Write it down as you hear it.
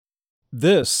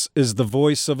This is the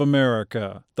voice of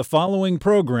America. The following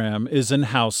program is in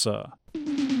Hausa.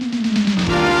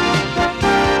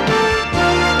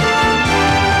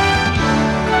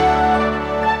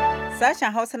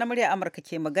 Sashen Hausa na murya Amurka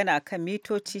ke magana kan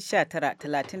mitoci 19,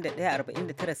 31,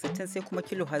 49, 60 sai kuma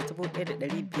kilo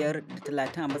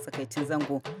 1,530 a matsakaicin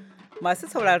zango. Masu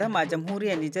sauraron a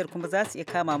jamhuriyar Nijar kuma za su iya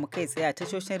kama mu kai tsaye a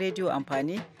tashoshin rediyo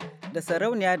amfani da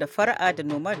sarauniya da fara'a da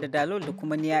noma da dalol da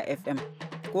kuma niya FM.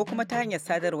 Ko kuma ta hanyar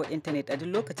sadarwar intanet a duk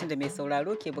lokacin da mai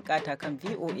sauraro ke bukata kan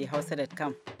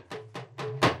voahausa.com.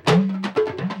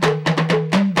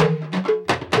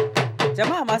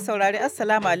 Jama'a masu saurari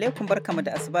Assalamu alaikum barkamu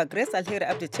da asuba. Grace Alheri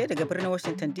Abdi ce daga birnin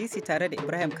Washington DC tare da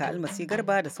Ibrahim Ka'almasi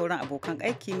Garba da sauran abokan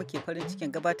aiki muke farin cikin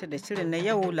gabatar da shirin na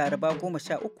yau Laraba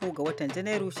 13 ga watan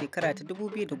Janairu shekara ta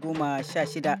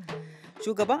 2016.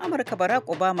 Shugaban Amurka Barack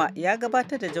Obama ya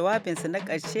gabatar da jawabinsa na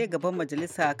ƙarshe gaban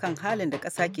majalisa kan halin da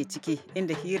ƙasa ke ciki,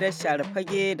 inda hirar share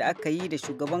fage da aka yi da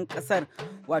shugaban ƙasar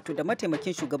wato da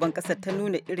mataimakin shugaban ƙasar ta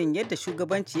nuna irin yadda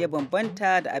shugabanci ya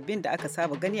bambanta da abin da aka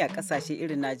saba gani a ƙasashe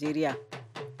irin Najeriya.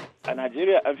 A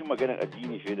Najeriya an fi maganar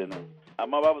addini fiye da nan,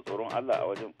 amma babu tsoron Allah a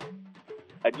wajen.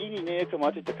 Addini ne ya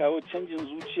kamata ta kawo canjin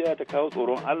zuciya, ta kawo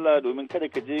tsoron Allah domin kada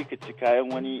ka je ka ci kayan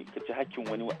wani, ka ci hakkin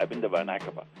wani abin da ba naka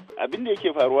ba. Abin da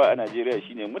yake faruwa a Najeriya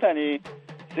shine mutane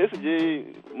sai su je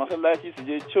masallaci, su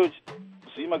je church,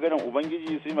 su yi maganar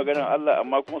Ubangiji, su yi maganar Allah,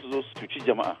 amma kuma su zo su cuci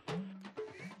jama'a.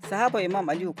 Sahaba Imam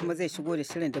Aliyu kuma zai shigo da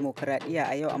shirin demokradiyya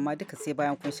a yau, amma duka sai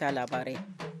bayan kun sha labarai.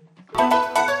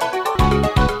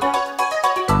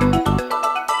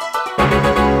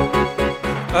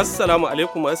 Assalamu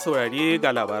alaikum masu saurare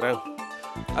ga labaran.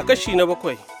 A kashi na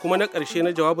 7 kuma na ƙarshe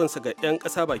na jawabinsa ga 'yan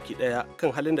ƙasa baki ɗaya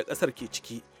kan halin da ƙasar ke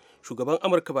ciki, shugaban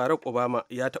Amurka Barack Obama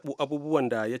ya taɓo abubuwan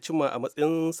da ya cimma a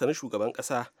matsayinsa na shugaban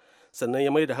ƙasa, sannan ya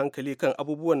mai da hankali kan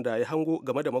abubuwan da ya hango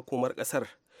game da makomar ƙasar.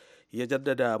 Ya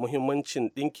jaddada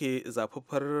muhimmancin ɗinke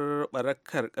zafafar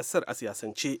barakar ƙasar a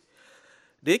siyasance.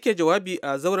 Da yake jawabi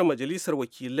a zauren majalisar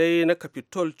wakilai na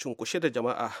Capitol cunkushe da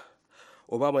jama'a,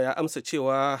 Obama ya amsa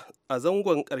cewa a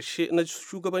zangon ƙarshe na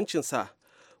shugabancinsa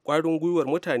ƙwarin gwiwar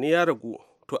mutane ya ragu,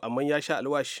 to amma ya sha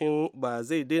alwashin ba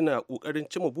zai daina ƙoƙarin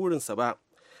cimma burinsa ba.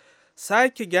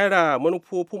 Sake gyara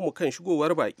manufofinmu kan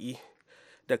shigowar baƙi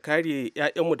da kare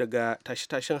 'ya'yanmu daga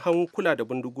tashe-tashen hankula da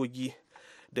bindigogi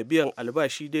da biyan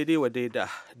albashi daidai wa daida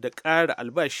da ƙara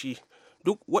albashi,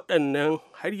 duk waɗannan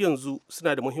har yanzu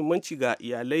suna da muhimmanci ga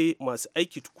iyalai masu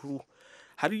aiki tukuru.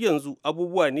 Har yanzu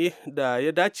abubuwa ne da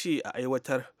ya dace a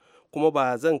aiwatar, kuma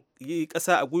ba zan yi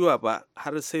ƙasa a gwiwa ba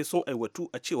har sai sun aiwatu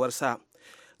a cewarsa.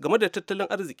 Game da tattalin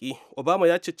arziki, Obama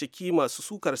ya cicciki masu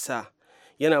sukarsa,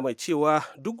 yana mai cewa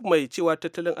duk mai cewa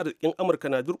tattalin arzikin Amurka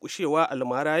na durƙushewa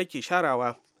almara yake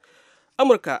sharawa.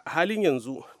 Amurka halin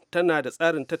yanzu tana da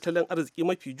tsarin tattalin arziki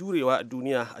mafi jurewa a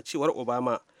duniya a cewar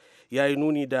Obama. Ya yi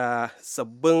nuni da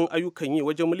sabbin ayyukan yi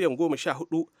wajen miliyan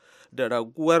 14 da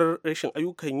raguwar rashin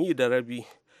ayyukan yi da rabi,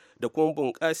 da kuma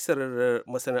bunƙasar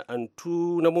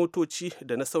masana'antu na motoci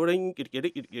da na sauran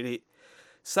ƙirƙire-ƙirƙire.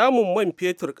 Samun man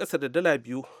fetur ƙasa da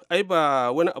 $2 ai ba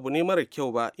wani abu ne mara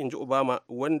kyau ba, in ji Obama,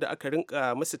 wanda aka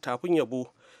rinka masa tafin yabo.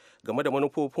 Game da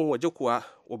manufofin waje kuwa,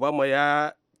 Obama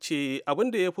ya ce abin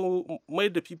da ya fi mai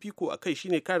da fifiko a kai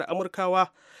shine kare Amurkawa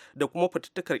da kuma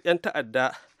fatattakar 'yan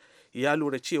ta'adda. Ya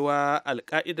lura cewa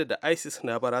Al-Qaida da ISIS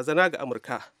na barazana ga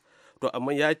Amurka. To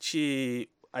amma ya ce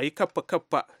a yi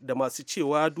kaffa-kaffa da masu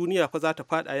cewa duniya fa za ta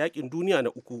fada yakin duniya na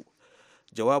 3.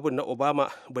 Jawabin na Obama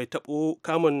bai taɓo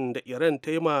kamun da Iran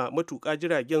ta yi ma matuƙa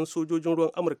jiragen sojojin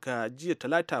ruwan Amurka jiya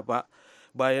Talata ba,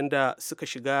 bayan da suka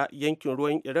shiga yankin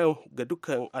ruwan Iran ga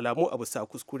dukkan alamu a bisa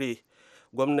kuskure.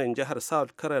 Gwamnan jihar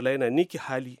South Carolina Nikki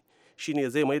Haley shine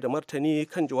zai mai da martani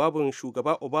kan jawabin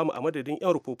shugaba Obama a madadin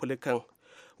 'yan Republican,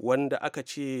 wanda aka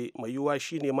ce mai yiwuwa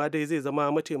shine ma dai zai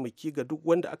zama mataimaki ga duk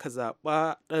wanda aka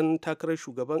zaɓa ɗan takarar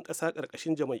shugaban ƙasa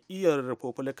ƙarƙashin jam'iyyar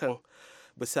Republican.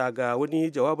 Bisa ga wani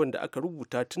jawabin da aka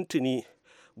rubuta tuntuni,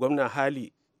 gwamna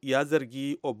Hali ya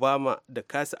zargi Obama da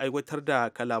kasa aiwatar da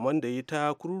kalaman da ya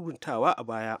ta kururuntawa a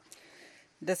baya.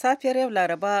 Da safiyar yau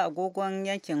Laraba agogon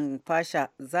yankin Fasha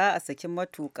za a saki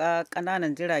matuƙa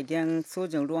ƙananan jiragen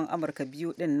sojin ruwan Amurka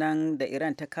 2 ɗin nan da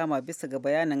Iran ta kama, bisa ga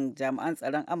bayanin jami'an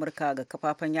tsaron Amurka ga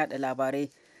kafafen yada labarai.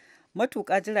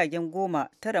 Matuƙa jiragen 10,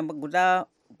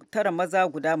 tara maza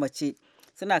guda mace,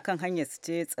 suna kan hanyar su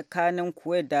ce tsakanin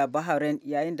Kuwait da Bahrain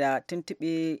yayin da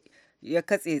tuntuɓe ya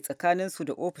katse tsakaninsu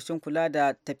da ofishin kula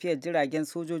da tafiyar jiragen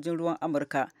sojojin ruwan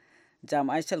Amurka.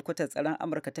 Jami'an shalkwatar tsaron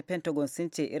Amurka ta Pentagon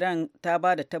sun ce Iran ta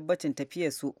ba da tabbacin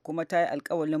tafiyarsu, kuma ta yi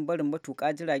alkawalin barin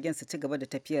matuƙa jiragen su ci gaba da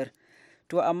tafiyar.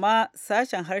 To amma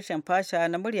sashen harshen Fasha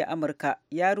na murya Amurka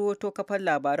ya ruwato kafar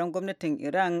labaran gwamnatin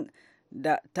Iran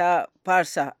da ta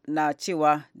farsa na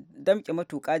cewa damƙe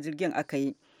matuƙa jirgin aka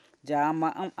yi.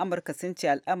 Jami'an Amurka sun ce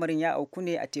al'amarin ya auku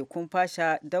ne a tekun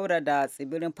fasha daura da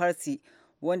tsibirin Farsi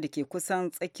wanda ke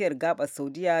kusan tsakiyar gabar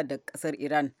Saudiya da ƙasar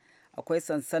Iran. Akwai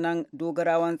sansanin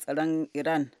dogarawan tsaron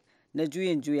Iran na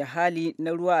juyin juya hali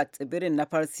na ruwa a tsibirin na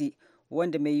Farsi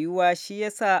wanda mai yiwuwa shi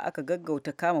yasa aka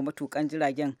gaggauta kama matukan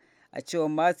jiragen, a cewar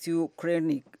Matthew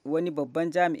Krenick, wani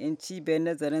babban jami'in cibiyar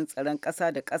nazarin tsaron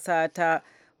ƙasa da ƙasa ta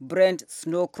Brent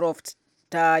Snowcroft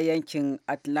ta yankin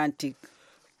Atlantic.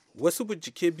 Wasu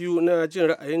bincike biyu na jin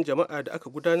ra'ayin jama'a da aka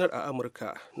gudanar a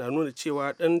Amurka na nuna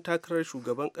cewa ɗan takarar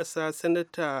shugaban ƙasa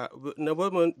Sanata na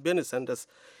Bernie Sanders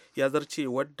ya zarce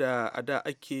wadda a da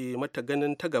ake mata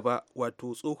ganin ta gaba,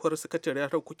 wato tsohuwar sakatariyar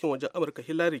harkokin wajen Amurka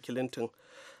Hillary Clinton,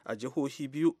 a jihohi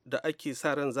biyu da ake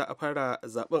sa ran za a fara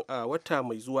zaben a wata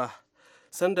mai zuwa.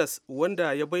 Sanders,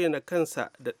 wanda ya bayyana kansa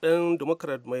da ɗan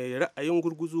Democrat mai ra'ayin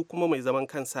gurguzu kuma mai zaman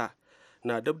kansa,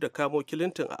 na dab da kamo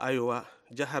Clinton a Iowa,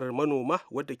 jihar manoma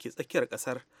wadda ke tsakiyar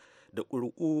ƙasar, da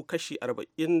ƙuri'u kashi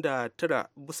 49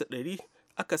 bisa ɗari,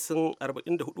 akasin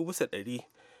 44 bisa ɗari,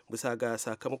 bisa ga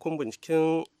sakamakon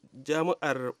binciken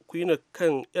jami'ar Queen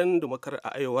kan 'yan Democrat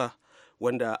a Iowa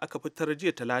wanda aka fitar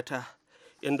jiya Talata.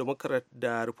 'Yan Democrat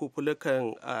da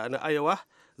Republican na Iowa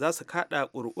za su kada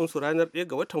ƙuri'unsu ranar 1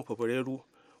 ga watan Fabrairu,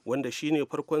 wanda shine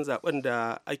farkon zaben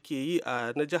da ake yi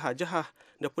na jiha-jiha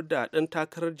na fidda ɗan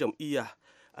takarar jam'iyya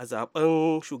a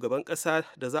zaben shugaban ƙasa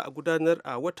da za a gudanar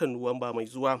a watan Nuwamba mai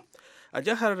zuwa. A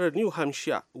jihar New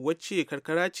Hampshire, wacce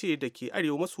karkara ce da ke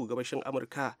arewa maso gabashin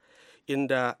Amurka,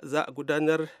 inda za a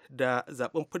gudanar da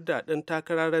zaben fidda ɗan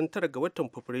takarar 9 ga watan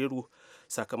Fabrairu,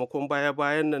 sakamakon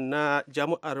baya-bayan nan na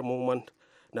jami'ar Mormon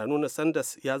na nuna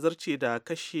Sanders ya zarce da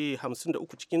kashi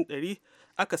 53 cikin 100,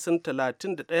 akasin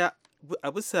 31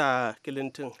 a bisa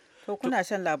Clinton. To kuna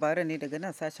shan labaran ne daga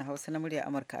nan sashen Hausa na murya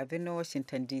Amurka a birnin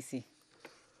Washington DC.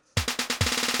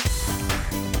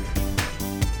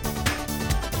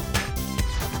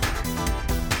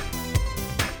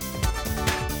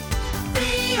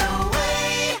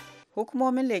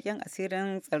 Hukumomin leƙen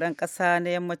asirin tsaron ƙasa na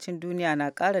yammacin duniya na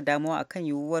ƙara damuwa akan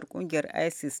yiwuwar ƙungiyar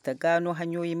ISIS ta gano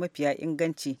hanyoyi mafiya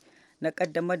inganci na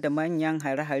ƙaddamar da manyan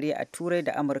hare-hare a Turai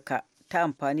da Amurka ta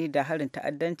amfani da harin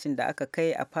ta'addancin da aka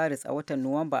kai a Paris a watan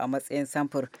Nuwamba a matsayin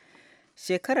samfur.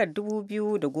 Shekarar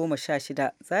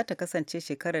 2016 za ta kasance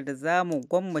shekarar da za mu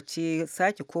gwammace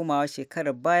sake komawa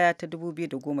shekarar baya ta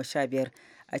 2015,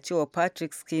 a cewa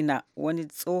Patrick Skinner, wani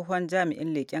tsohon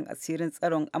jami'in leƙen asirin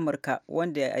tsaron Amurka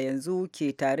wanda a yanzu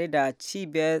ke tare da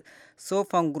cibiyar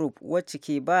Southern Group wacce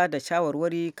ke ba da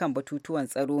shawarwari kan batutuwan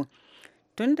tsaro.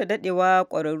 Tun da daɗewa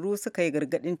ƙwararru suka yi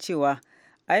gargaɗin cewa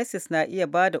ISIS na iya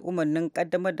ba da umarnin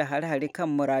ƙaddamar da hare-hare kan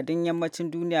muradun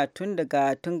yammacin duniya tun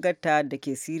daga tungarta da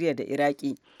ke Siriya da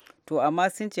Iraki. To amma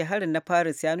sun ce harin na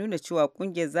Paris ya nuna cewa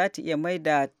ƙungiyar za ta iya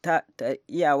maida ta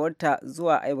iyawarta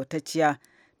zuwa aiwatacciya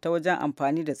ta wajen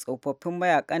amfani da tsofaffin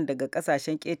mayakan daga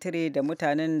ƙasashen ƙetare da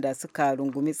mutanen da suka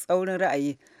rungumi tsaurin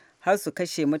ra'ayi har su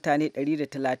kashe mutane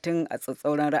 130 a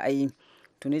tsatsauran ra'ayi.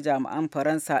 Tuni jami'an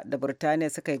Faransa da Burtaniya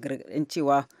suka yi gargaɗin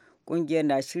cewa ƙungiyar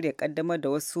na shirya ƙaddamar da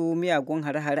wasu miyagun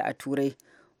hare-hare a Turai.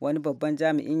 Wani babban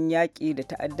jami'in yaƙi da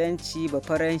ta'addanci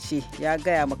Bafaranshe ya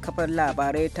gaya ma kafar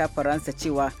labarai ta Faransa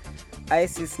cewa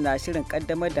ISIS na shirin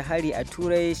ƙaddamar da hari a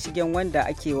Turai, shigen wanda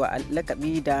ake wa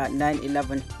lakabi da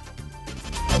 9/11.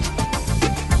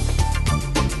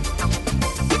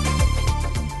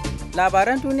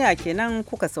 Labaran duniya kenan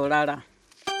kuka saurara.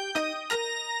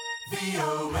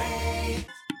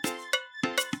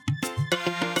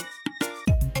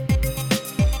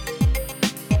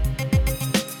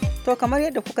 To kamar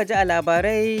yadda kuka ji a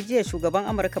labarai, jiya shugaban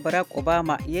Amurka Barack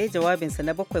Obama ya yi jawabinsa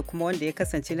na bakwai kuma wanda ya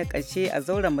kasance na ƙarshe a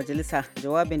zauren majalisa,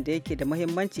 jawabin da yake da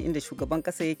muhimmanci inda shugaban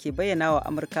ƙasa yake bayyana wa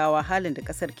Amurkawa halin da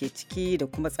ƙasar ke ciki da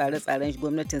kuma tsare-tsaren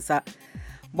gwamnatinsa.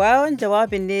 Bayan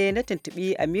jawabin ne na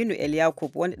tuntuɓi Aminu El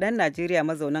Yakub, wani ɗan Najeriya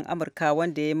mazaunan Amurka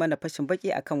wanda ya yi mana fashin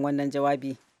baki akan wannan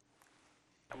jawabi.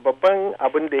 Babban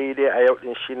abin da ya yi dai a yau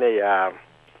din shine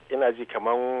ina ji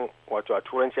kaman wato a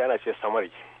turanci ana ce summary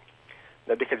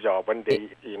na duka jawaban da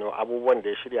abubuwan da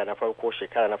ya shirya na farko,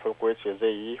 shekara na farko ya ce zai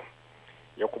yi,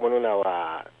 ya kuma nuna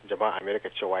wa jama'an Amerika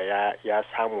cewa ya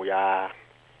samu ya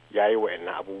yi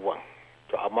wa'annan abubuwan.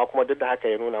 To amma kuma duk da haka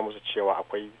ya nuna musu cewa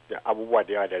akwai abubuwa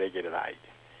da yawa da rage da za a yi.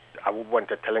 Abubuwan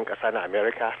tattalin ƙasa na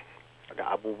Amerika da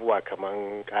abubuwa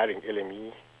kamar ƙarin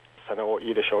ilimi,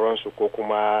 sana'o'i da shauransu, ko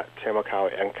kuma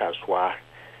taimakawa 'yan kasuwa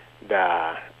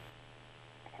da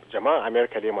jama'an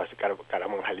Amerika dai masu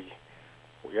ƙaramin hali,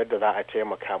 yadda za a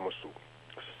taimaka musu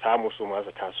su samu su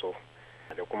masu taso,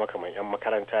 da kuma kamar 'yan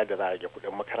makaranta da za a rage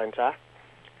kuɗin makaranta,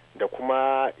 da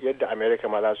kuma yadda Amerika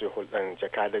ma za su yi hulɗan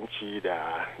jakadanci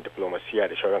da diplomasiya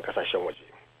da shauran kasashen waje.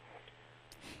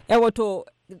 Wato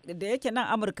da yake nan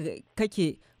Amurka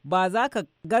kake ba za ka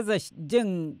gaza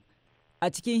jin a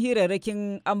cikin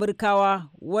hirarrakin Amurkawa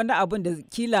wani abin da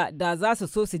kila da za su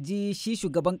so su ji shi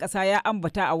shugaban ƙasa ya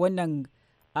ambata a wannan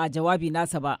a jawabi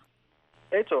nasa ba.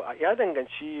 To ya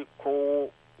danganci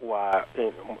ko wa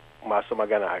masu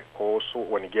magana ko su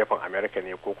wani gefen Amerika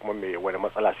ne ko kuma wani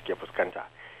matsala suke fuskanta.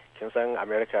 Kin san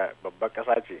Amerika babbar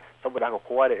ƙasa ce, saboda haka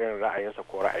kowa da irin ra'ayinsa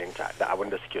ko ra'ayinta da abin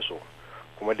da suke so.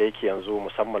 Kuma da yake yanzu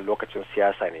musamman lokacin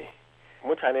siyasa ne,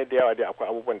 mutane da yawa dai akwai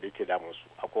abubuwan da yake damun su.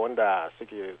 Akwai wanda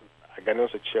suke ganin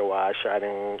su cewa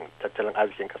sha'anin tattalin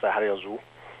arzikin ƙasa har yanzu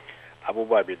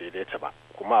abubuwa bai daidaita ba,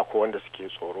 kuma akwai wanda suke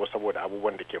tsoro saboda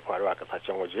abubuwan da ke faruwa a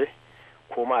kasashen waje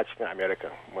ko ma a cikin America,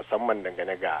 musamman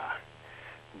dangane ga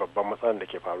babban matsalar da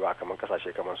ke faruwa kamar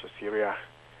kasashe kamar su Syria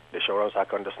da shauransu,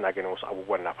 haka wanda suna ganin wasu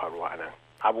abubuwan na faruwa a nan.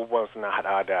 Abubuwan suna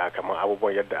haɗawa da kamar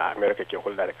abubuwan yadda America ke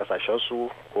hulɗa da kasashensu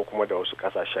ko kuma da wasu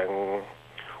kasashen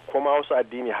ko ma wasu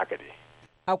addini haka dai.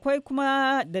 Akwai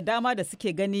kuma da dama da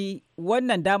suke gani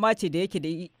wannan dama ce da yake da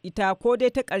ita ko dai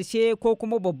ta ƙarshe ko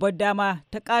kuma babbar dama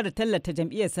ta ƙara tallata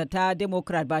jam'iyyarsa ta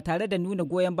Democrat ba tare da nuna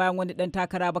goyon bayan wani ɗan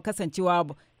takara ba, kasancewa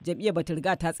jam'iyyar ba ta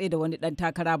riga ta tsaye da wani ɗan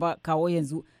takara ba kawo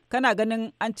yanzu. Kana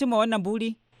ganin an cimma wannan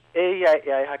buri? Ya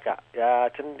yi haka. Ya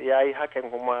yi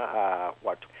hakan kuma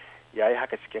wato ya yi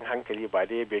haka cikin hankali, ba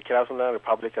dai bai kira sunan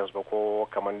Republicans ba ko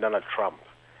kamar Donald Trump.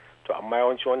 To amma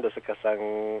yawanci wanda suka san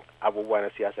abubuwa na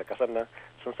siyasar kasar nan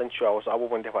sun san cewa wasu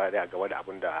abubuwan da faru a gaba da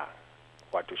abin da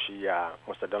wato shi ya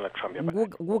Mr. Donald Trump ya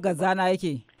faɗa. Guga zana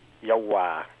yake.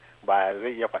 Yawwa, ba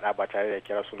zai iya faɗa ba tare da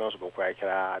kira sunansu ba ko ya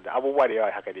kira da abubuwa da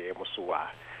yawa haka da ya musu wa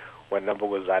wannan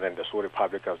bugun zanen da su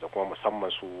Republicans da kuma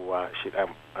musamman su shi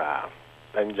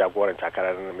dan jagoran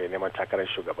takarar mai neman takarar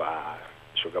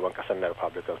shugaban kasar na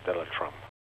Republicans Donald Trump.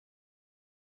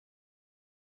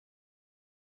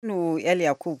 El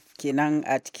Yakub kenan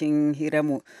a cikin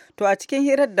hirarmu. To a cikin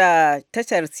hirar da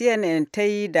tashar CNN ta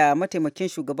yi da mataimakin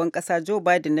shugaban kasa Joe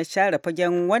Biden na share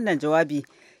fagen wannan jawabi,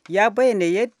 ya bayyana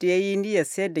yadda ya yi niyyar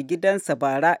sayar da gidansa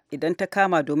bara idan ta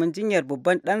kama domin jinyar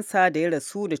babban ɗansa da ya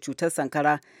rasu da cutar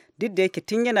sankara, duk da yake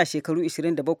tun yana shekaru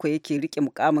 27 yake rike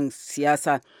mukamin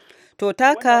siyasa. To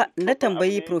taka na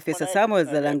tambayi Professor Samuel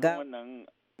Zalanga.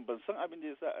 Ban san abin da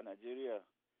ya sa a Najeriya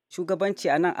shugabanci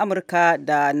a nan Amurka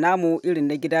da namu irin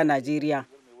na gida Najeriya.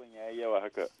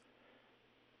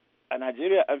 A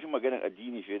Najeriya an fi maganar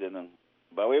addini fiye da nan.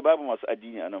 Ba wai babu masu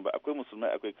addini a nan ba, akwai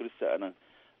musulmai akwai kirista a nan.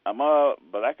 Amma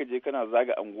ba za ka je kana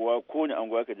zaga anguwa ko ne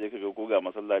anguwa ka je ka ga ko ga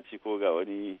masallaci ko ga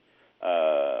wani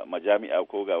majami'a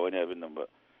ko ga wani abin nan ba.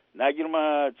 Na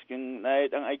girma na yi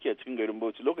dan aiki a cikin garin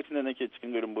Bauchi. Lokacin da nake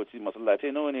cikin garin Bauchi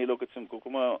masallatai nawa ne lokacin ko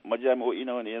kuma majami'o'i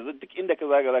nawa ne, yanzu duk inda ka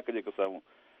zaga za ka je ka samu.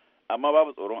 Amma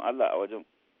babu tsoron Allah a wajen.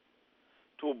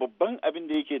 To babban abin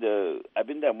da yake da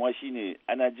abin damuwa shine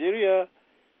a Najeriya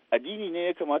addini ne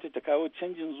ya kamata ta kawo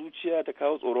canjin zuciya, ta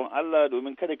kawo tsoron Allah,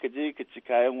 domin kada ka je ka ci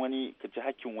kayan wani, ka ci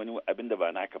hakkin wani abin da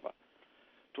ba naka ba.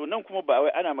 To nan kuma ba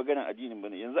wai ana maganar addinin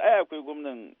bane. Yanzu akwai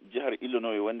gwamnan jihar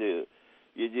Illinois wanda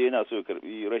ya je yana so ya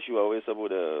karbi rashiwa wai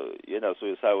saboda yana so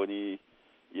ya sa wani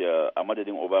a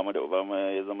madadin Obama da Obama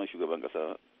ya zama shugaban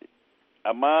kasa.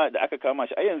 Amma da aka kama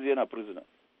shi yanzu yana prisoner.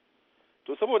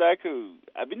 To saboda haka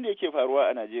abin da yake faruwa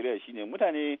a Najeriya shine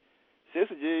mutane sai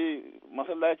su je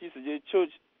masallaci, su je church,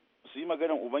 su yi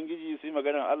maganar Ubangiji, su yi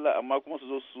maganar Allah, amma kuma su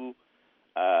zo su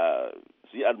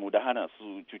yi almudahana,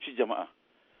 su cuci jama'a.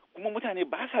 Kuma mutane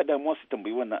ba sa damuwa su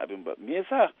tambayi wannan abin ba. Me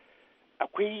yasa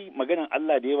akwai maganar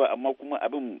Allah da yawa amma kuma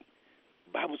abin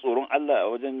babu tsoron Allah a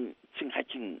wajen cin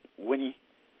hakkin wani?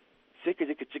 Sai ka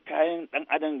je ka ci kayan dan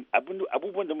adam,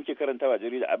 abubuwan da muke karantawa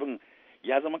jarida, abin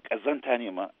ya zama kazanta ne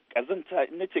ma. Kazanta,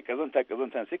 in nace kazanta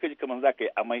sai ka ji kamar za ka yi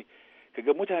amai.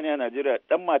 Kaga mutane a Najeriya,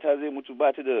 dan mata zai mutu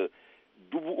ba ta da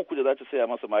 3,000 da za ta saya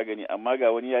masa magani, amma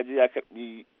ga wani ya je ya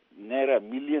karbi naira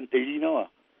miliyan 100 nawa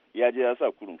ya je ya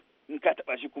sa kurun. In ka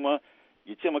taba shi kuma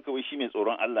ya ce maka wai shi mai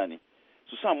tsoron Allah ne.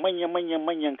 Su sa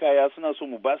manyan kaya, suna so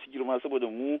mu ba su girma saboda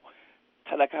mu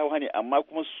talakawa ne, amma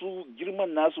kuma su girman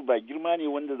nasu ba girma ne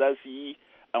wanda za su yi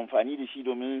amfani da shi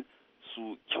domin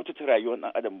su kyautata rayuwar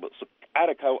ɗan adam ba, su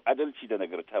ƙara kawo adalci da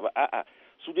nagarta ba. A'a,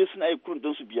 su dai suna yi kurun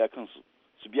don su biya kansu,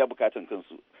 su biya bukatan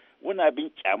kansu. Wannan abin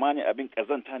kyama ne, abin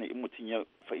kazanta ne in mutum ya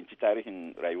fahimci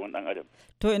tarihin rayuwar ɗan adam.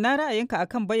 To ina ra'ayinka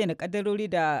akan bayyana kadarori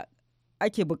da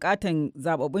ake bukatan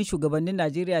zababbun shugabannin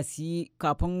Najeriya su yi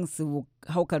kafin su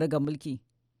hauka raga mulki?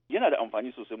 Yana da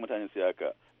amfani sosai mutane su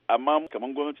haka, amma kamar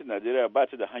gwamnatin Najeriya ba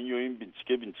ta da hanyoyin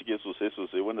bincike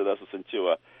sosai wanda za su san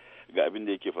cewa ga abin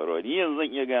da yake faruwa. Ni yanzu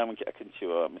zan iya gaya miki akan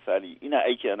cewa misali ina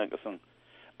aiki a nan kasan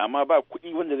amma ba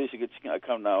kuɗi wanda zai shiga cikin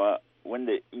account nawa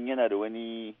wanda in yana da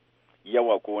wani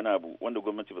yawa ko wani abu wanda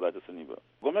gwamnati ba za ta sani ba.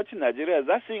 Gwamnatin Najeriya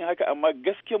za su yin haka, amma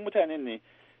gaskiyar mutanen ne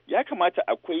ya kamata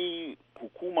akwai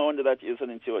hukuma wanda za ta iya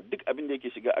sanin cewa duk abin da yake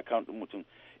shiga account ɗin mutum.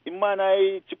 In ma na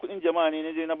yi ci kuɗin jama'a ne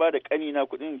na je na bada ƙani na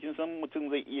kuɗin, kin san mutum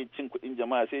zai iya cin kuɗin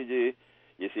jama'a sai je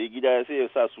ya sayi gida sai ya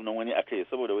sa sunan wani a kai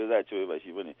saboda wai za a ce wai ba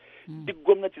shi bane. Duk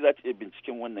gwamnati za ta iya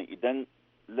binciken wannan idan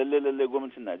lalle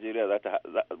gwamnatin Najeriya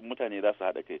mutane za su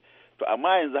haɗa kai. To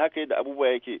amma yanzu haka yadda abubuwa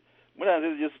yake, mutane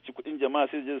zai je su ci kuɗin jama'a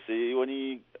sai je su sayi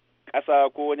wani ƙasa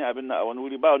ko wani abin na a wani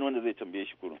wuri, ba wani wanda zai tambaye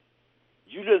shi kurun.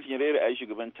 Julius Nyerere ai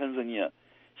shugaban Tanzania,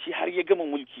 shi har ya gama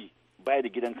mulki baya da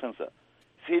gidan kansa.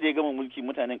 Sai da ya gama mulki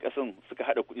mutanen ƙasan suka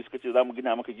haɗa kuɗi suka ce za mu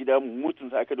gina maka gida, mu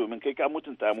mutunta ka domin kai ka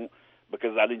mutunta mu, baka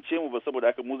zalunce mu ba, saboda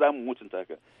haka mu za mu mutunta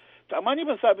ka. To amma ni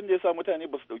ban sa abin da ya sa mutane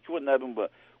ba su ɗauki wannan abin ba.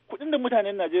 Kuɗin da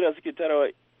mutanen Najeriya suke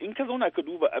tarawa in ka zauna ka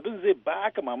duba abin zai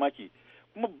baka mamaki.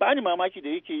 Kuma bani mamaki da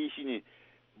yake yi shine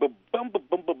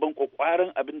babban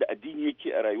kwakwaran abin da addini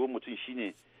yake a rayuwar mutum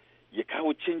shine ya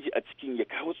kawo canji a cikin, ya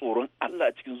kawo tsoron Allah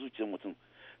a cikin zuciyar mutum.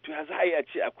 To ya za a yi a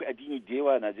ce akwai addini da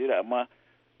yawa a Najeriya amma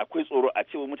akwai tsoro, a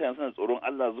cewa mutane suna tsoron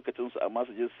Allah zukatansu amma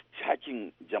su je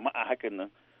cakin jama'a hakan nan.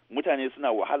 Mutane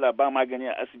suna wahala, ba magani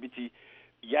a asibiti,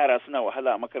 yara suna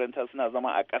wahala a makaranta, suna zama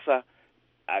a ƙasa,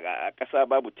 a ƙasa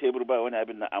babu tebur ba wani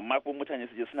abin nan, amma kuma mutane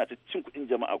su je suna ta cin kuɗin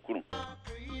jama'a kurun.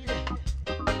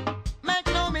 Make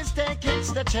no mistake,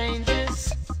 it's the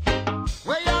changes.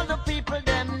 Where all the people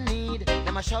them need,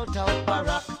 them a shout out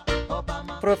Barack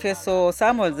Obama. Professor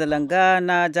Samuel Zalanga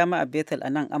na Jami'ar Bethel a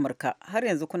nan Amurka. Har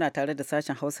yanzu kuna tare da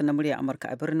sashen Hausa na murya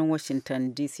Amurka a birnin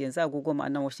Washington DC. Yanzu agogo a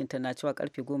nan Washington na cewa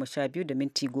karfe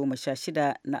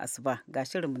 12:16 na asuba. Ga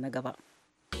shirinmu na gaba.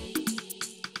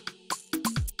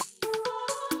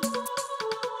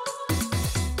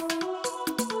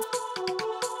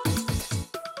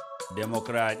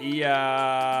 Demokradiyya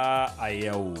a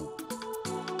yau.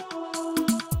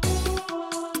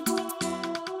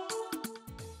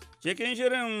 Cikin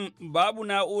shirin babu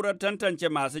na'urar tantance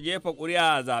masu jefa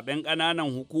ƙuri'a a zaben ƙananan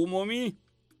hukumomi?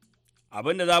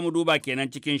 Abin da za mu duba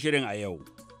kenan cikin shirin a yau.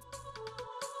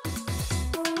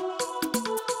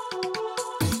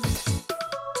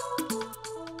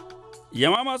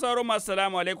 Yama masu sauraro masu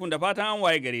salamu alaikum da fatan an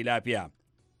waye gari lafiya.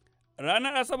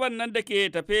 Ranar Asabar nan da ke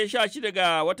tafe 16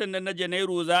 ga watan nan na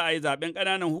Janairu za a yi zaben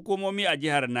ƙananan hukumomi a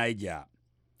jihar Niger.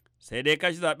 Sai dai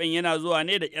kashi zaben yana zuwa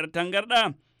ne da ‘yar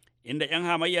tangarɗa, inda ‘yan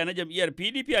hamayya na jam'iyyar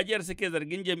PDP a jihar suke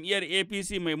zargin jam'iyyar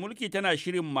APC mai mulki tana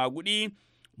shirin magudi,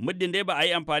 muddin dai ba a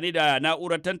yi amfani da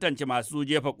na'urar tantance masu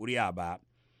jefa ƙuri'a ba.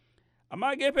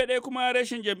 Amma gefe ɗaya kuma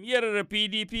rashin jam'iyyar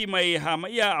PDP mai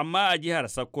hamayya amma a jihar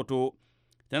Sokoto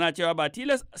tana cewa ba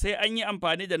tilas sai an yi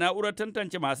amfani da na'urar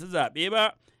tantance masu zaɓe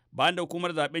ba, bayan da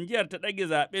hukumar zaɓen jihar ta ɗage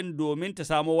zaɓen domin ta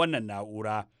samo wannan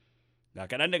na'ura. Ga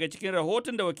kaɗan daga cikin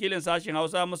rahoton da wakilin sashen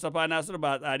Hausa Mustapha Nasir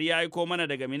Batsari ya aiko mana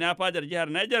daga Mina fadar jihar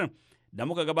Niger da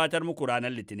muka gabatar muku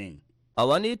ranar Litinin. A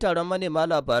wani taron manema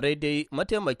labarai dai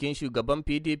mataimakin shugaban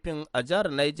PDP a jihar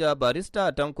Niger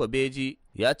Barista Tanko Beji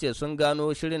ya ce sun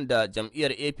gano shirin da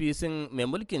jam'iyyar APC mai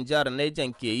mulkin jihar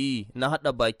Niger ke yi na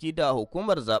haɗa baki da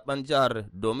hukumar zaben jihar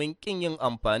domin ƙin yin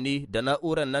amfani da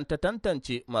na'urar nan ta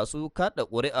tantance masu kaɗa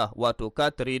ƙuri'a wato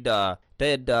katiri da ta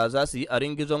yadda za su yi a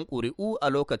ringizon ƙuri'u a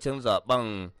lokacin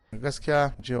zaben.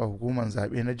 Gaskiya cewa hukumar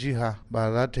zaɓe na jiha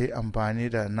ba za ta yi amfani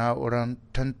da na'urar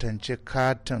tantance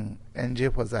katin 'yan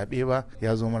jefa zaɓe ba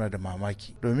ya zo mana da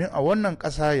mamaki. Domin a wannan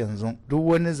ƙasa yanzu duk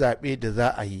wani zaɓe da za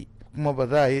a yi kuma ba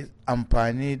za a yi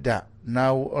amfani da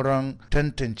na'urar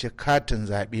tantance katin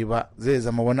zaɓe ba zai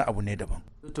zama wani abu ne daban.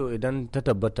 To idan ta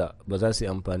tabbata ba za su yi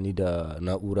amfani da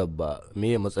na'urar ba,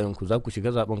 me ya matsayin ku, za ku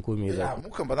shiga zaben ko me za ku?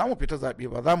 Mukan ba za mu fita zaɓe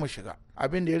ba, za mu shiga.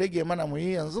 Abin da ya rage mana mu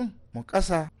yi yanzu mu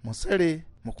ƙasa mu tsare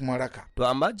mu kuma raka. To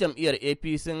amma jam'iyyar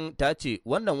APC ta ce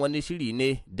wannan wani shiri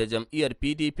ne da jam'iyyar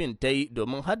PDP ta yi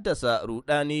domin haddasa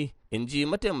rudani, in ji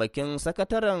mataimakin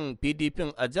sakataren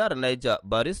PDP a jihar Niger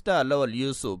Barista Lawal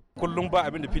Yusuf. Kullum ba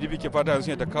abin da PDP ke fata yanzu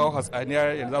ne ta kawo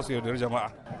hatsaniya yadda za su yaudari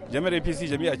jama'a. Jami'ar APC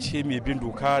jami'a ce mai bin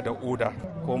doka da oda,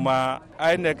 kuma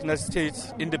INEC na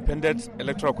State Independent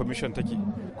Electoral Commission take,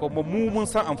 kuma mu mun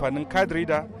san amfanin card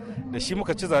reader da shi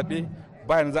muka ci zaɓe,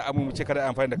 bayan za a mu ce kada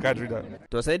amfani da card reader.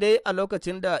 To sai dai a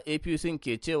lokacin da APC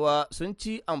ke cewa sun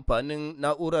ci amfanin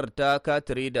na'urar ta card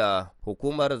reader,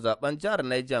 hukumar zaben jihar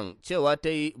Niger cewa ta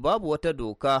yi babu wata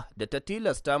doka da ta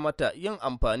tilasta mata yin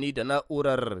amfani da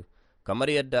na'urar, kamar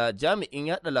yadda jami'in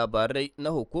yada labarai na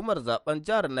hukumar zaben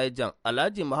jihar Niger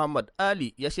Alhaji Muhammad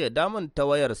Ali ya shaida min ta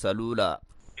wayar salula.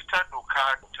 Ita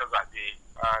doka ta zaɓe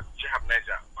a jihar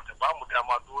Niger bata ba mu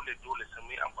dama dole sai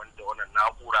mu yi amfani da wannan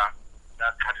na'ura na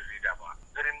card reader ba.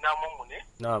 garin damanmu ne.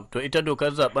 Na, to ita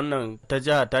dokar zaben nan ta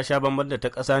jiha ta sha bamban da ta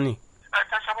ƙasa ne?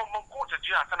 Ta sha bamban, kowace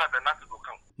jiha tana da nasu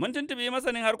dokan. Mun tuntuɓi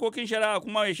masanin harkokin shari'a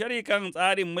kuma mai sharhi kan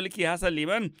tsarin mulki Hassan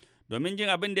Liman domin jin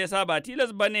abin da ya sa ba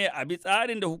tilas ba ne a bi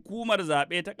tsarin da hukumar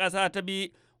zaɓe ta ƙasa ta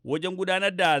bi wajen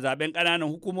gudanar da zaɓen ƙananan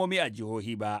hukumomi a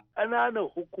jihohi ba. Ƙananan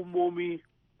hukumomi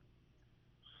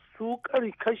su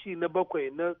kashi na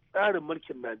 7 na tsarin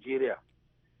mulkin Najeriya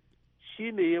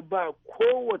shi ne ya ba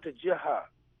kowace jiha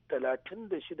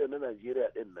 36 na Najeriya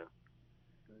ɗin nan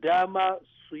dama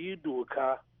su yi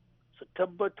doka su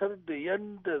tabbatar da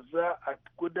yadda za a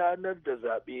gudanar da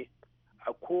zaɓe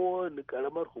a kowane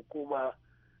ƙaramar hukuma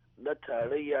na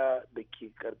tarayya da ke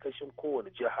ƙarƙashin kowane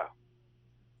jiha.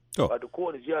 Ba da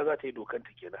kowane jiha za ta yi dokanta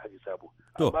ke na Haji Sabo.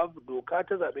 Amma doka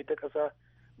ta zaɓe ta ƙasa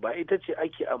ba ita ce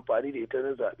ake amfani da ita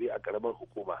na zaɓe a ƙaramar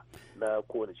hukuma na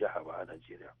kowane jiha ba a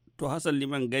Najeriya. To Hassan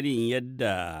Liman, ganin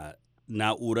yadda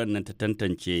na'urar nan ta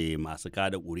tantance masu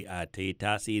kada ƙuri'a ta yi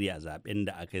tasiri a zaɓen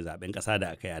da aka yi, zaɓen ƙasa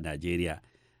da aka yi a Najeriya,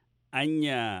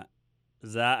 anya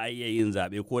za a iya yin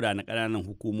zaɓe ko da na ƙananan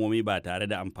hukumomi ba tare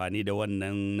da amfani da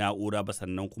wannan na'ura ba,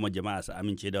 sannan kuma jama'a su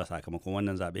amince da sakamakon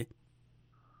wannan zaɓe?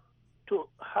 To,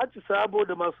 Haji Sabo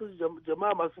da masu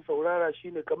jama'a masu saurara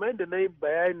shine kamar yadda na yi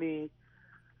bayani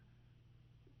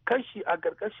a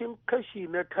ƙarƙashin kashi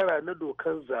na 9 na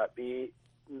dokan zaɓe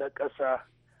na ƙasa.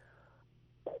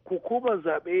 Hukumar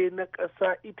zaɓe na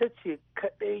ƙasa ita ce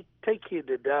kaɗai take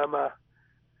da dama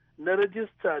na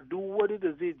rajista duk wani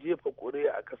da zai jefa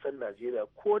ƙuri'a a ƙasar Najeriya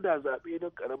ko da zaɓe na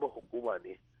ƙaramar hukuma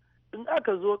ne. In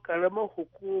aka zo ƙaramar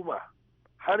hukuma,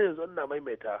 har yanzu ina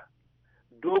maimaita,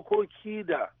 dokoki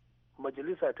da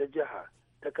majalisa ta jiha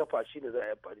ta kafa shi ne za a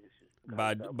yi amfani da shi.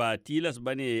 Ba tilas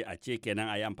ba ne a ce kenan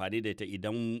a yi amfani da ita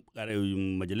idan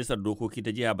majalisar dokoki ta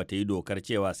jiha ba ta yi dokar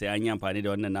cewa sai an yi amfani da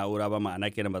wannan na'ura ba,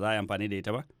 ma'ana kenan ba za a yi amfani da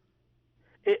ita ba?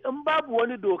 In babu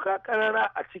wani doka ƙarara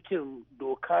a cikin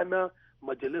doka na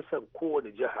majalisar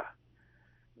kowane jiha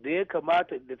da ya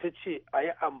kamata da ta ce a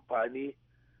yi amfani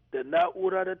da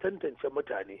na'ura na tantance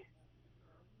mutane,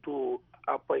 to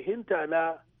a fahimta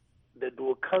na da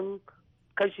dokan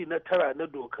kashi na 9 na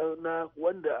dokar na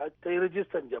wanda ta yi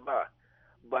rajistan jama'a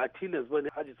ba tilas ba ne,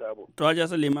 Haji Sabo. To Haji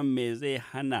Suleiman, me zai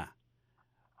hana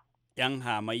 'yan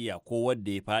hamayya ko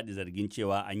wadda ya faɗi zargin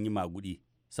cewa an yi magudi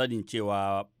sanin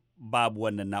cewa babu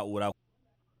wannan na'ura?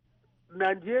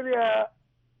 Najeriya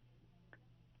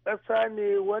ƙasa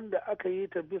ne wanda aka yi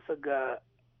ta bisa ga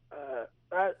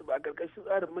a ƙarƙashin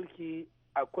tsarin mulki,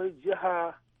 akwai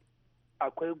jiha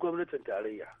akwai gwamnatin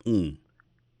tarayya.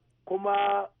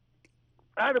 Kuma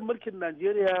tsarin mulkin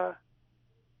Najeriya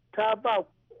ta ba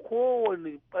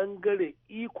kowane ɓangare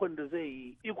ikon da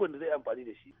zai amfani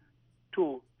da shi.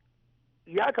 To,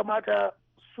 ya kamata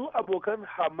su abokan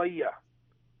hamayya,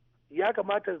 ya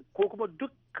kamata ko kuma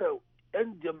dukkan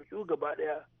 'yan jam'iyyu gaba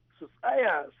ɗaya su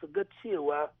tsaya su ga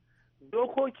cewa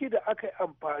dokoki da aka yi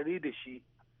amfani da shi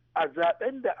a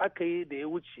zaben da aka yi da ya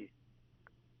wuce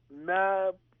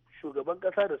na shugaban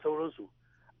ƙasa da sauransu,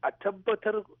 a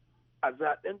tabbatar a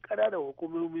zaben ƙananan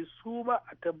hukumomi su ma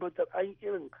a tabbatar an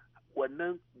irin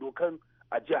wannan dokan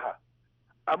a jiha.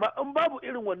 Amma in babu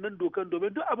irin wannan dokan,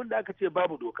 domin duk abin da aka ce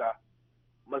babu doka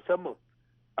musamman,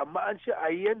 amma an ce a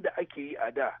yi yadda ake yi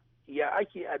a da, ya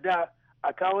ake a da,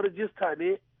 a kawo rajista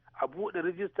ne, a buɗe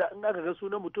rajista, in aka ga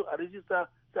sunan mutum a rajista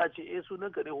sai a ce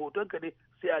sunanka ne, hotonka ne,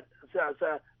 sai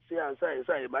a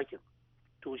sa ya makin.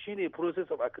 To shine process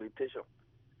of accreditation.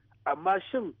 Amma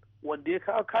shin wanda ya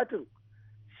kawo katin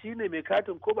shi ne mai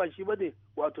katin ko ba shi bane,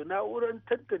 wato na'urar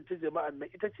tantance jama'an nan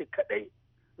ita ce kadai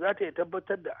za ta yi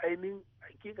tabbatar da ainihin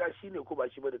hakika shi ne ko ba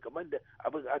shi bane, kamar da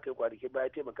abin da aka yi kwanaki baya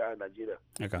taimaka a Najeriya.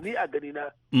 Ni a gani na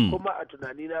kuma a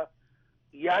tunani na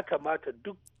ya kamata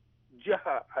duk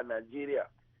jiha a Najeriya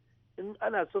in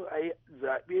ana son a yi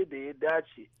zaɓe da ya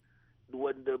dace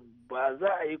wanda ba za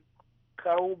a yi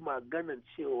kawo maganan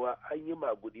cewa an yi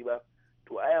magudi ba,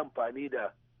 to a yi amfani da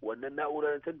wannan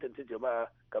na'urar tantance jama'a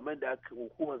kamar da aka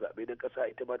hukumar zaɓe na ƙasa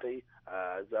ita ma ta yi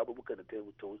a zaɓuɓɓukan da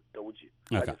ta wuce.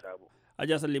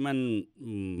 Haji Suleiman,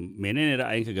 menene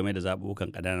ra'ayinka game da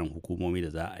zaɓuɓɓukan ƙananan hukumomi da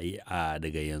za a yi a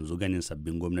daga yanzu, ganin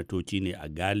sabbin gwamnatoci ne a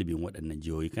galibin waɗannan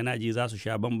jihohi? Kana ji za su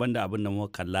sha bamban da abin da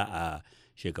muka kalla a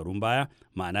shekarun baya,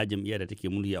 ma'ana jam'iyyar da take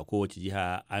mulki a kowace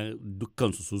jiha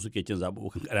dukkansu su suke cin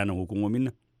zaɓuɓɓukan ƙananan hukumomin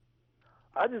nan?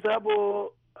 Haji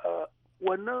Sabo,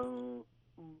 wannan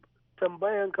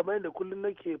tambayan kamar yadda kullum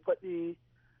nake faɗi,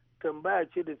 tambaya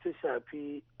ce da ta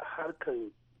shafi harkar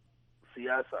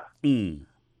siyasa.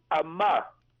 Amma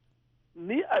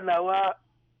ni a nawa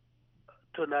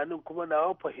tunanin kuma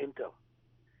nawa fahimta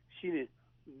shine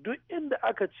duk inda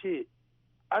aka ce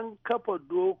an kafa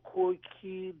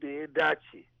dokoki da ya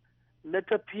dace na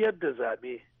tafiyar da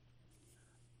zaɓe,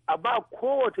 a ba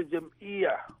kowace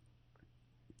jam'iyya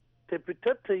ta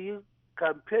fitar ta yi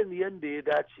kamfen yadda ya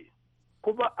dace,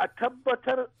 kuma a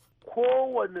tabbatar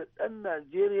kowane ɗan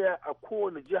Najeriya a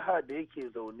kowane jiha da yake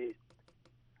zaune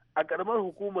a ƙaramar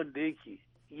hukumar da yake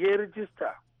ya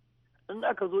rijista, in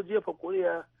aka zo jefa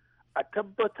ƙuri'a a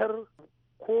tabbatar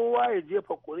kowa ya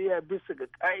jefa ƙuri'a bisa ga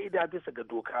ƙa'ida, bisa ga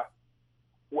doka.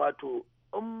 Wato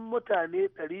in mutane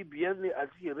 500 ne a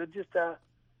cikin rajista,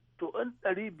 to in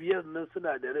 500 nan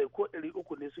suna da rai ko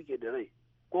 300 ne suke da rai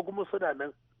ko kuma suna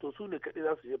nan, to su ne kaɗai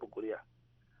za su jefa ƙuri'a.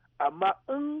 Amma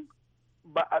in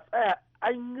ba a tsaya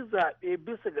an yi zaɓe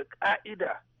bisa ga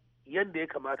ƙa'ida yadda ya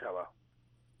kamata ba,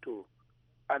 to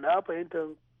ana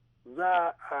fahimtar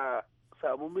za a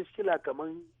samu mishkila kamar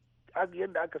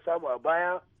yadda aka samu a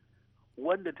baya,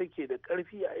 wanda take da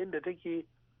ƙarfi a inda take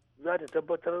za ta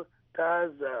tabbatar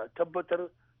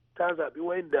ta zaɓi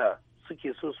wanda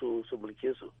suke so su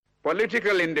mulke su.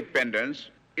 Political independence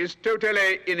is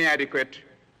totally inadequate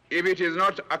if it is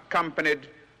not accompanied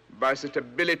by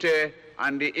stability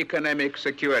and the economic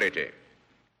security.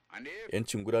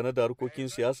 Yancin gudanar da harkokin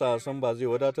siyasa san ba zai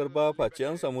wadatar ba face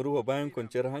an samu ruwa bayan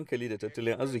kwanciyar hankali da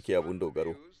tattalin arziki abun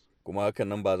dogaro. Kuma hakan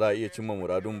nan ba za a iya cimma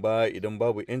muradun ba idan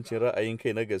babu yancin ra'ayin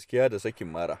kai na gaskiya da sakin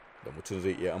mara, da mutum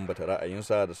zai iya ambata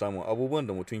ra'ayinsa da samun abubuwan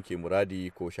da mutum ke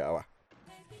muradi ko sha'awa.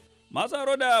 Masu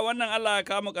haro da wannan Allah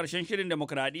kama ƙarshen shirin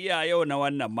demokradiyya yau na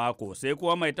wannan mako, sai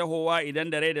kuma mai tahowa idan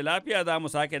da rai da lafiya za mu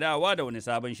sake dawowa da wani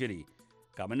sabon shiri.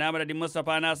 Kamar na madadin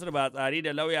Mustapha Nasir Batsari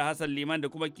da lauya Hassan Liman da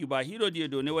kuma Kiba Hiro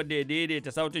Diedo ne wanda ya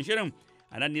daidaita sautin shirin,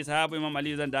 a nan ne sahabu Imam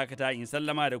Ali zan dakata in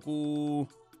sallama da ku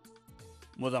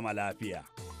mu zama lafiya.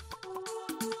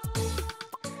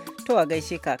 To a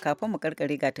gaishe ka, kafin mu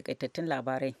karkare ga takaitattun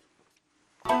labarai.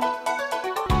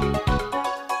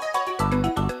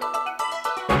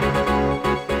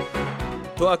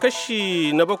 To a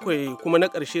kashi na 7 kuma na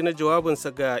ƙarshe na jawabinsa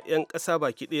ga 'yan ƙasa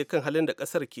baki ɗaya kan halin da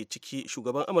ƙasar ke ciki,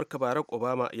 shugaban Amurka Barack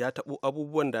Obama ya taɓo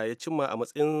abubuwan da ya cimma a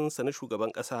matsayinsa na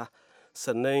shugaban ƙasa,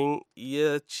 sannan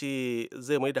ya ce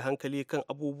zai mai da hankali kan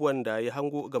abubuwan da ya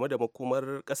hango game da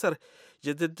makomar ƙasar,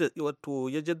 ya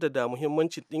jaddada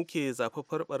muhimmancin ɗinke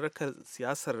zafafar ɓarkar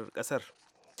siyasar ƙasar.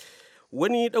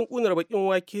 Wani ɗan ƙunar baƙin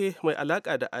wake mai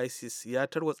alaƙa da ISIS ya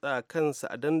tarwatsa kansa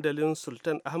a dandalin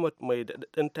Sultan Ahmad mai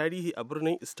daɗaɗɗen tarihi a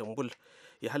birnin Istanbul,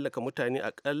 ya hallaka mutane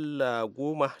aƙalla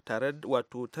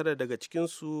 10 tara daga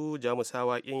cikinsu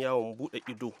Jamusawa 'yan yawon buɗe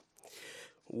ido.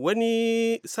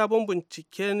 Wani sabon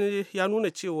bincike ya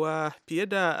nuna cewa fiye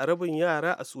da rabin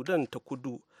yara a Sudan ta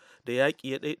kudu da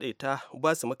yaƙi ya ɗaiɗaita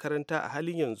ba su makaranta a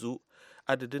halin yanzu,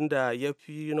 adadin da ya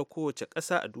fi na kowace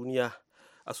ƙasa a duniya.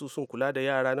 Asusun kula da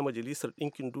yara na Majalisar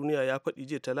Ɗinkin Duniya ya faɗi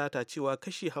jiya Talata cewa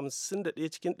kashi 51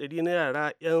 cikin 100 na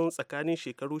yara 'yan tsakanin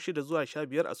shekaru 6 zuwa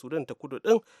 15 a Sudan ta kudu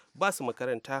ɗin ba su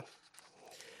makaranta.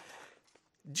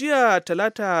 Jiya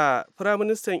Talata,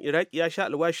 Firaministan Iraki ya sha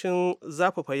alwashin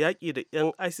zafafa yaƙi da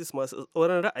 'yan ISIS masu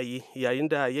tsoron ra'ayi yayin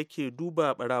da yake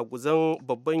duba baraguzan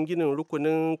babban ginin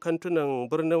rukunin kantunan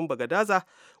birnin Bagadaza,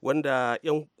 wanda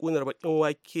 'yan ƙunar baƙin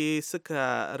wake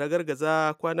suka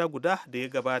ragargaza kwana guda da ya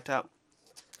gabata.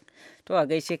 To a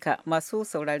gaishe ka, masu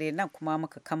saurare, nan kuma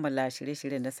muka kammala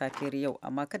shirye-shiryen na safiyar yau,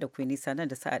 amma kada ku yi nisa, nan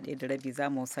da sa'a 1:30 za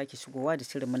mu sake shigowa da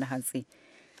shirinmu na hantsi.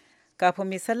 Kafin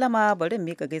mai sallama, bari in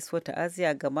miƙa gaisuwar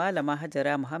ta'aziya ga Malama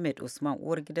Hajara Muhammad Usman,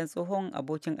 uwar gidan tsohon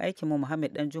abokin aikinmu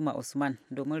Muhammad Danjuma Usman,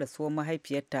 domin rasuwar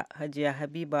mahaifiyarta Hajiya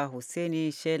Habiba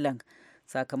Hussaini Shelang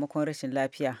sakamakon rashin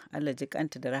lafiya. Allah ji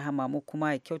kanta da rahama, mu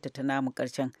kuma ya kyautata namu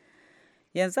ƙarshen.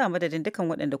 Yanzu a madadin dukan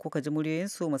waɗanda kuka ji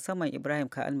muryoyinsu, musamman Ibrahim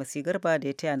Ka Almasi Garba da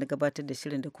ya taya ni gabatar da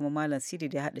shirin, da kuma Malam Sidi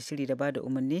da ya haɗa shiri da bada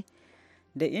umarni,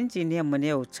 da injiniyan mu na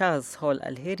yau Charles Hall,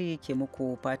 alheri ke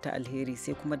muku fata alheri,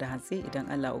 sai kuma da hantsi idan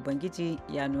Allah Ubangiji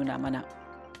ya nuna mana.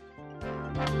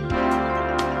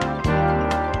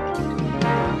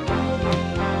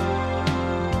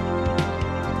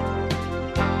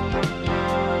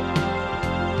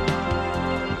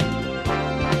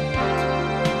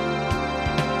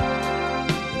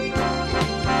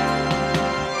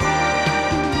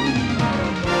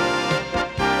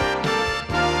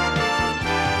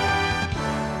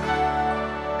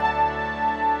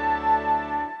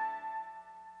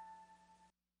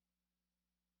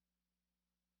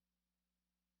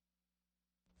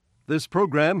 This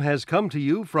program has come to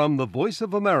you from the Voice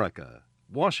of America,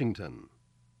 Washington.